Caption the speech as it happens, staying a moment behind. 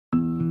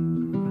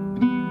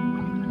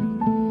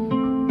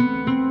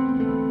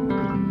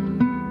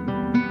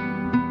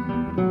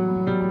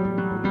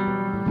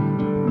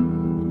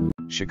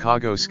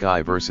Chicago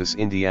Sky vs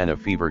Indiana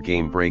Fever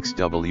game breaks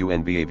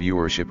WNBA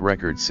viewership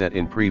record set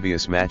in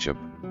previous matchup.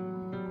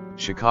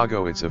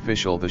 Chicago. It's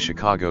official, the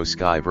Chicago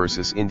Sky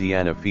vs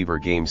Indiana Fever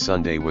game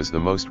Sunday was the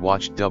most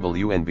watched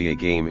WNBA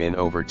game in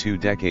over 2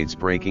 decades,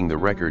 breaking the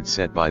record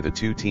set by the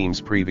two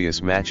teams' previous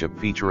matchup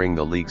featuring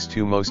the league's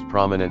two most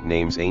prominent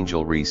names,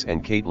 Angel Reese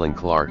and Caitlin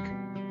Clark.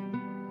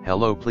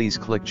 Hello, please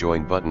click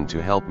join button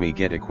to help me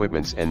get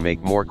equipments and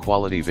make more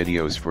quality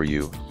videos for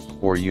you,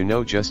 or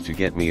just to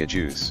get me a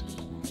juice.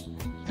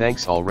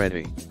 Thanks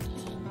already.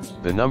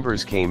 The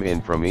numbers came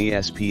in from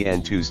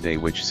ESPN Tuesday,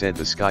 which said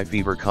the Sky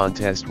Fever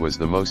contest was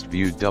the most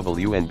viewed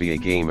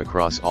WNBA game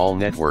across all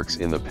networks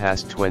in the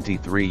past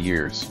 23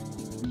 years.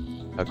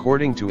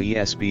 According to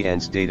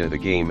ESPN's data, the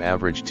game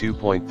averaged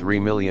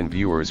 2.3 million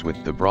viewers,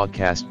 with the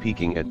broadcast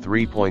peaking at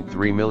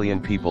 3.3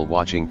 million people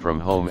watching from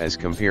home, as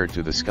compared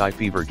to the Sky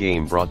Fever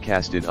game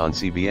broadcasted on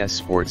CBS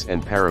Sports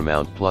and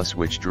Paramount Plus,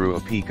 which drew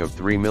a peak of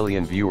 3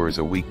 million viewers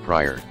a week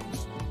prior.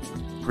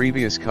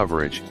 Previous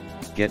coverage: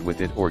 Get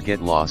With It or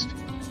Get Lost,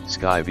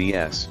 Sky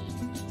vs.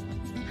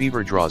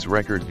 Fever draws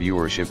record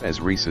viewership as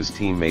Reese's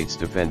teammates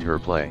defend her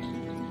play.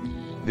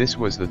 This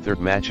was the third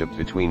matchup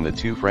between the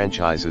two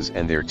franchises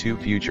and their two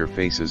future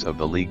faces of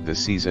the league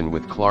this season,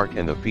 with Clark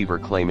and the Fever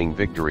claiming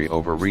victory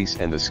over Reese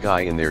and the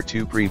Sky in their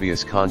two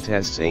previous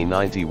contests, a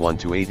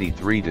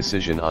 91-83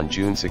 decision on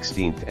June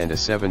 16 and a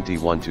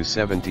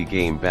 71-70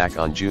 game back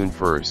on June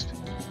 1.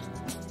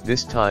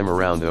 This time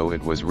around, though,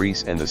 it was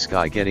Reese and the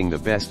Sky getting the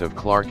best of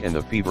Clark and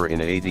the Fever in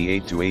an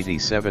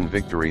 88-87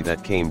 victory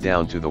that came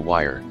down to the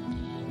wire.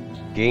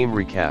 Game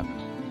recap: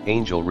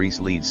 Angel Reese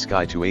leads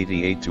Sky to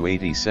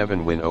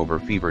 88-87 win over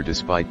Fever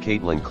despite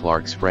Caitlin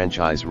Clark's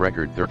franchise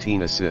record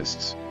 13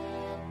 assists.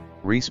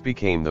 Reese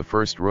became the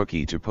first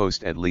rookie to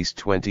post at least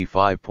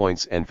 25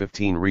 points and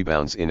 15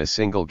 rebounds in a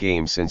single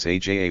game since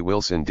Aja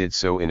Wilson did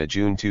so in a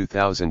June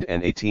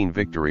 2018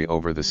 victory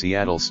over the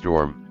Seattle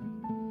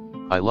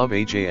Storm. I love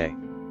Aja.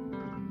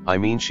 I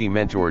mean, she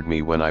mentored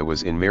me when I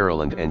was in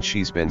Maryland, and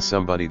she's been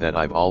somebody that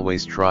I've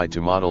always tried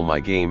to model my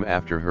game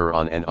after her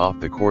on and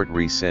off the court,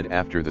 Reese said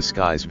after the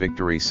Sky's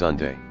victory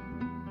Sunday.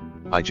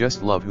 I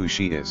just love who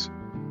she is.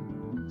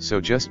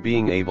 So just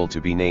being able to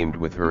be named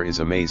with her is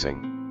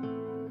amazing.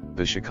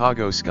 The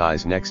Chicago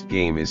Sky's next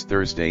game is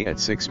Thursday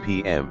at 6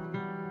 p.m.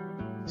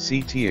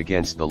 CT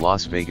against the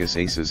Las Vegas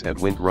Aces at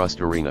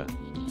Wintrust Arena.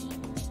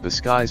 The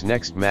Sky's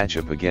next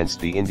matchup against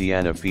the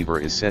Indiana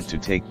Fever is set to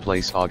take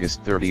place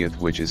August 30,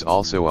 which is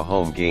also a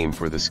home game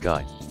for the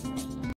Sky.